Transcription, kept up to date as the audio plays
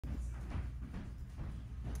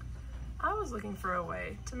I was looking for a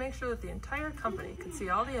way to make sure that the entire company could see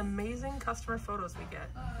all the amazing customer photos we get,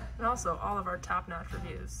 and also all of our top-notch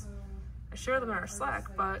reviews. I share them in our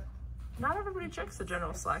Slack, but not everybody checks the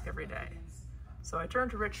general Slack every day. So I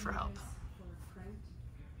turned to Rich for help.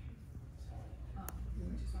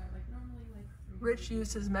 Rich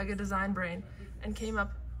used his mega design brain and came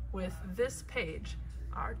up with this page,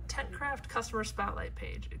 our TentCraft Customer Spotlight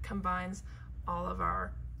page. It combines all of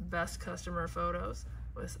our best customer photos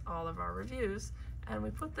with all of our reviews, and we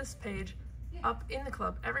put this page up in the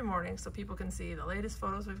club every morning so people can see the latest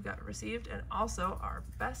photos we've got received and also our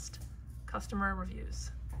best customer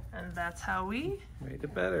reviews. And that's how we made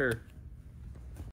it better.